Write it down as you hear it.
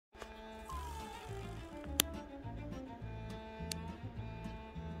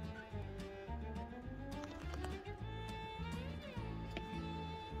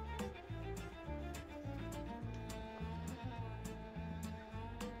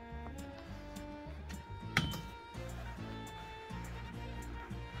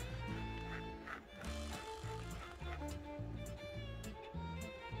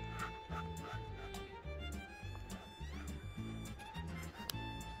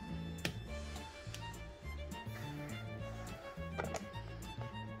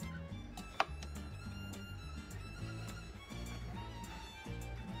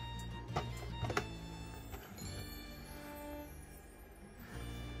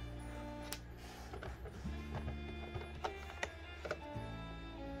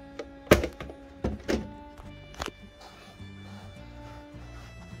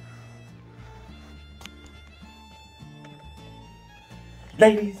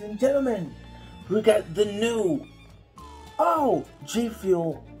Ladies and gentlemen, we got the new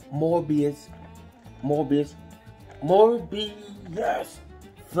Gfuel Morbius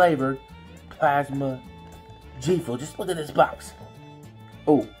flavored plasma Gfuel. Just look at this box.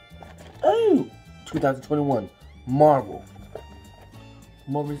 Oh, 2021 Marvel.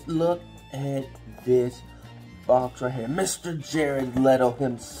 Morbius, look at this box right here. Mr. Jared Leto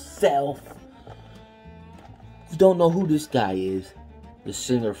himself. If you don't know who this guy is, the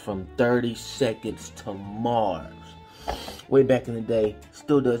singer from 30 Seconds to Mars. Way back in the day,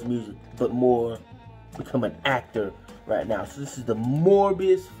 still does music, but more become an actor right now. So this is the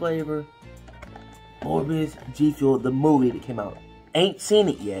Morbius flavor, Morbius Gfuel, the movie that came out. Ain't seen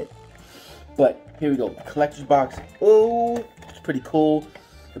it yet, but here we go. Collector's box. Oh, it's pretty cool.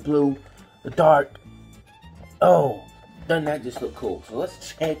 The blue, the dark. Oh, doesn't that just look cool? So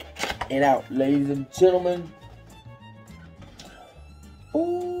let's check it out, ladies and gentlemen.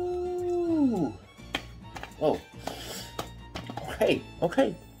 Ooh. Oh.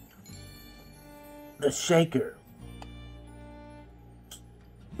 Okay. The shaker.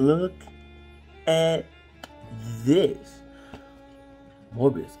 Look at this.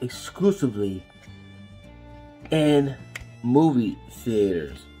 Morbius exclusively in movie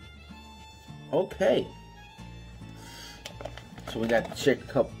theaters. Okay. So we got the shaker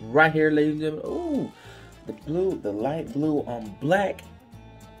cup right here, ladies and gentlemen. Ooh. The blue, the light blue on black.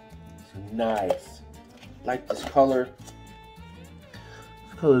 It's nice. Like this color.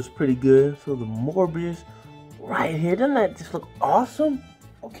 This color is pretty good. So the Morbius right here. Doesn't that just look awesome?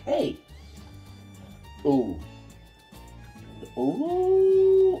 Okay. Ooh.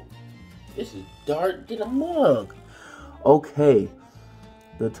 Ooh. This is dark than a mug. Okay.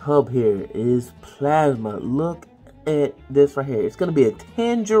 The tub here is plasma. Look at this right here. It's going to be a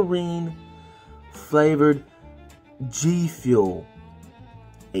tangerine flavored Gfuel.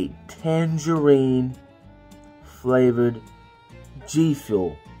 A tangerine flavored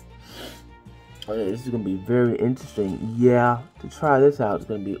Gfuel. Okay, this is gonna be very interesting. Yeah, to try this out, it's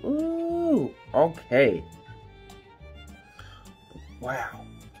gonna be okay. Wow.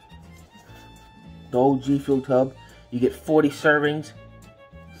 The old Gfuel tub. You get 40 servings.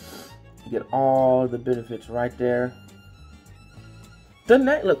 You get all the benefits right there. Doesn't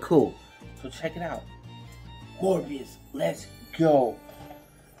that look cool? So check it out. Morbius, let's go.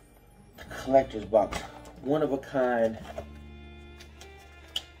 Collector's box. One of a kind.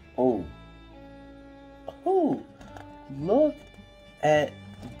 Oh, look at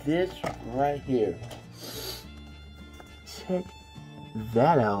this right here. Check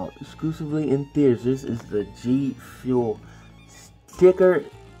that out. Exclusively in theaters. This is the Gfuel sticker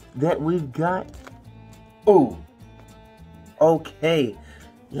that we've got. Oh, okay.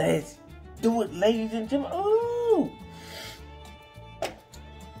 Let's do it, ladies and gentlemen. Oh.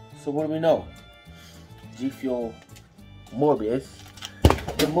 So what do we know? Gfuel Morbius,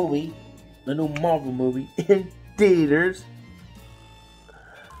 the movie, the new Marvel movie in theaters.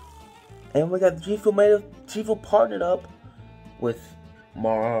 And we got Gfuel partnered up with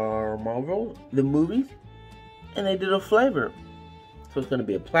Marvel, the movies, and they did a flavor. So it's going to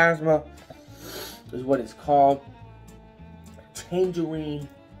be a plasma, is what it's called. Tangerine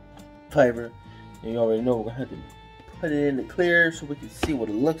flavor. And you already know we're going to have to put it in the clear so we can see what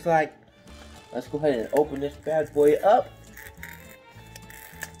it looks like. Let's go ahead and open this bad boy up.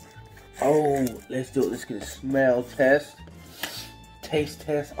 Oh, let's do it. Let's get a smell test. Taste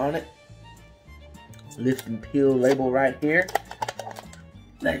test on it. Lift and peel label right here.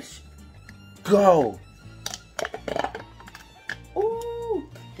 Let's go. Ooh,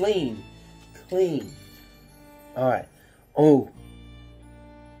 clean. Alright. Oh.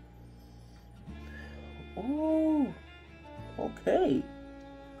 Ooh. Okay.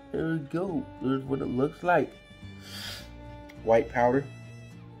 There we go. There's what it looks like. White powder.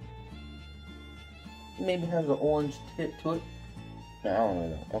 It maybe has an orange tip to it. No, I don't really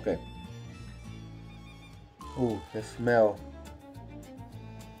know. Okay. Ooh, the smell.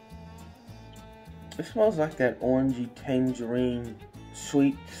 It smells like that orangey tangerine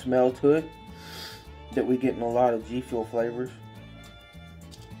sweet smell to it that we get in a lot of Gfuel flavors.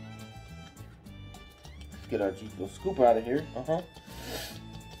 Let's get our Gfuel scoop out of here.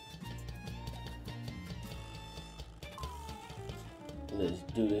 Let's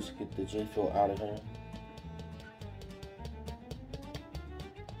do this. Get the Gfuel out of here.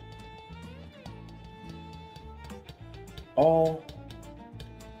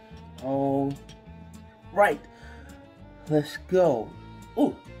 Oh, right. Let's go.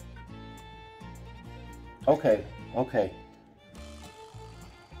 Ooh. Okay.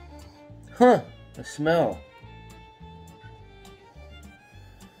 Huh. The smell.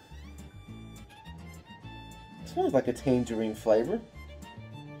 Smells like a tangerine flavor.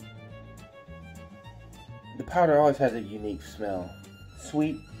 The powder always has a unique smell.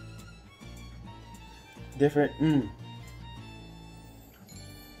 Sweet. Different.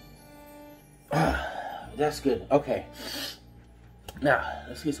 That's good. Okay. Now,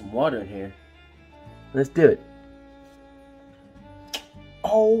 let's get some water in here. Let's do it.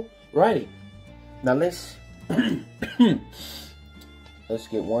 Alrighty. Now let's let's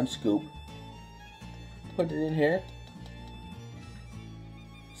get one scoop. Put it in here.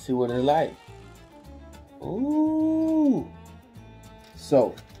 See what it's like. Ooh.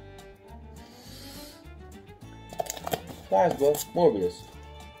 So, plasma Morbius.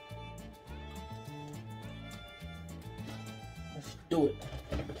 Let's do it.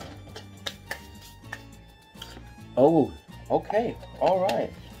 Oh, okay. All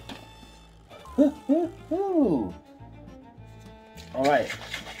right.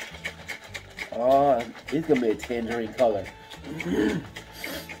 All right. It's gonna be a tangerine color.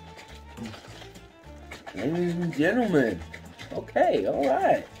 Ladies and gentlemen. Okay, all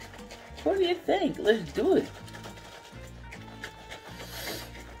right. What do you think? Let's do it.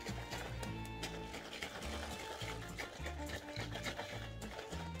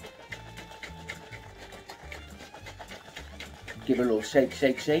 Give it a little shake,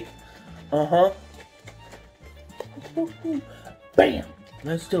 shake, shake. Bam!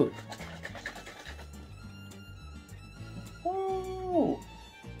 Let's do it. Oh,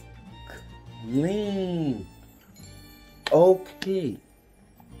 clean. Okay.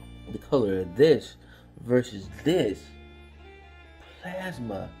 The color of this versus this.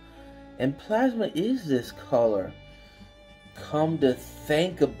 Plasma. And plasma is this color. Come to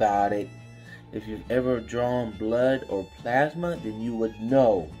think about it, if you've ever drawn blood or plasma, then you would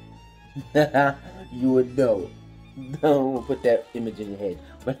know. You would know. Don't put that image in your head.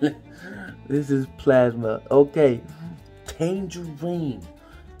 But this is plasma. Okay. Tangerine.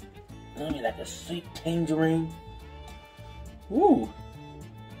 I mean, like a sweet tangerine. Ooh.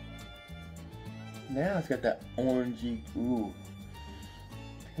 Now it's got that orangey, ooh,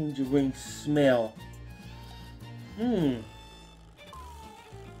 tangerine smell.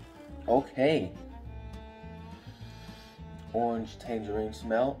 Okay. Orange tangerine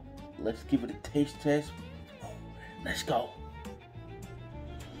smell. Let's give it a taste test. Let's go.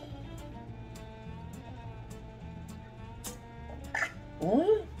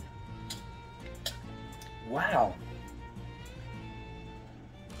 Wow.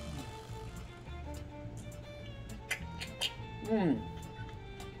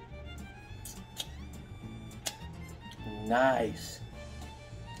 Nice.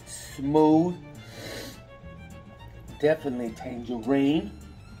 Smooth. Definitely tangerine.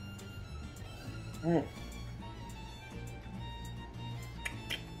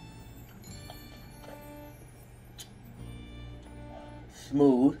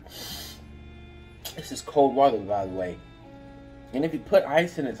 Smooth. This is cold water, by the way. And if you put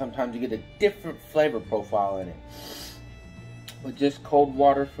ice in it, sometimes you get a different flavor profile in it. But just cold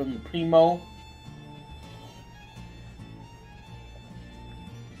water from the Primo.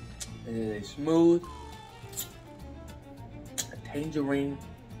 It is a smooth tangerine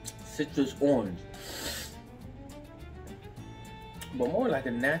citrus orange. But more like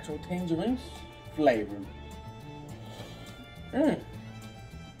a natural tangerine flavor.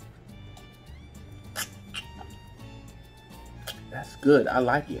 That's good. I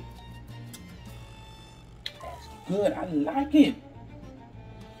like it. That's good. I like it.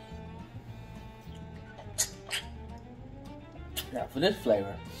 Now for this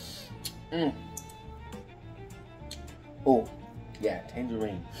flavor. Oh, yeah,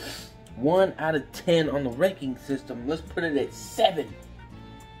 tangerine. 1 out of 10 on the ranking system. Let's put it at 7.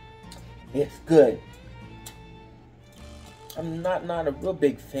 It's good. I'm not a real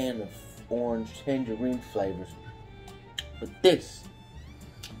big fan of orange tangerine flavors, but this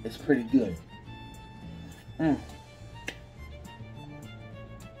is pretty good. As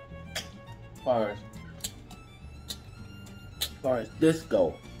far as this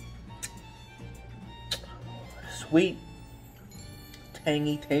go, sweet,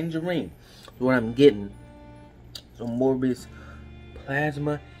 tangy tangerine is what I'm getting. So Morbius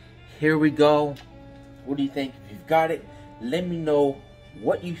plasma, here we go. What do you think? If you've got it, let me know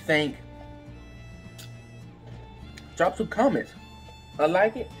what you think. Drop some comments. I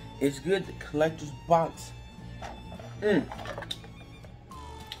like it. It's good. The collector's box.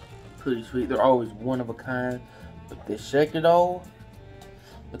 Pretty sweet. They're always one of a kind. But this shaker though,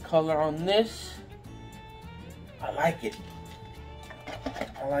 the color on this, I like it.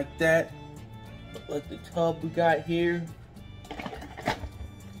 I like that. Like the tub we got here.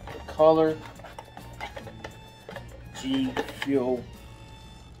 The color. Gfuel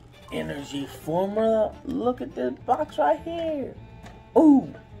energy formula. Look at this box right here.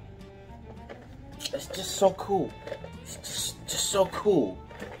 Ooh, it's just so cool. It's just so cool.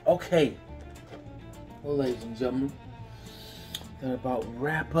 Okay, well, ladies and gentlemen, that about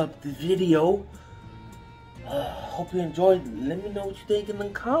wrap up the video. Hope you enjoyed. Let me know what you think in the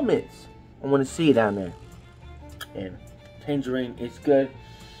comments. I want to see it down there. And Tangerine is good.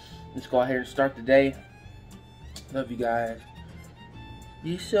 Let's go ahead and start the day. Love you guys.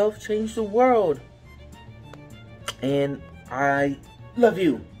 Be yourself, change the world. And I love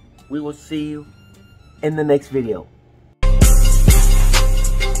you. We will see you in the next video.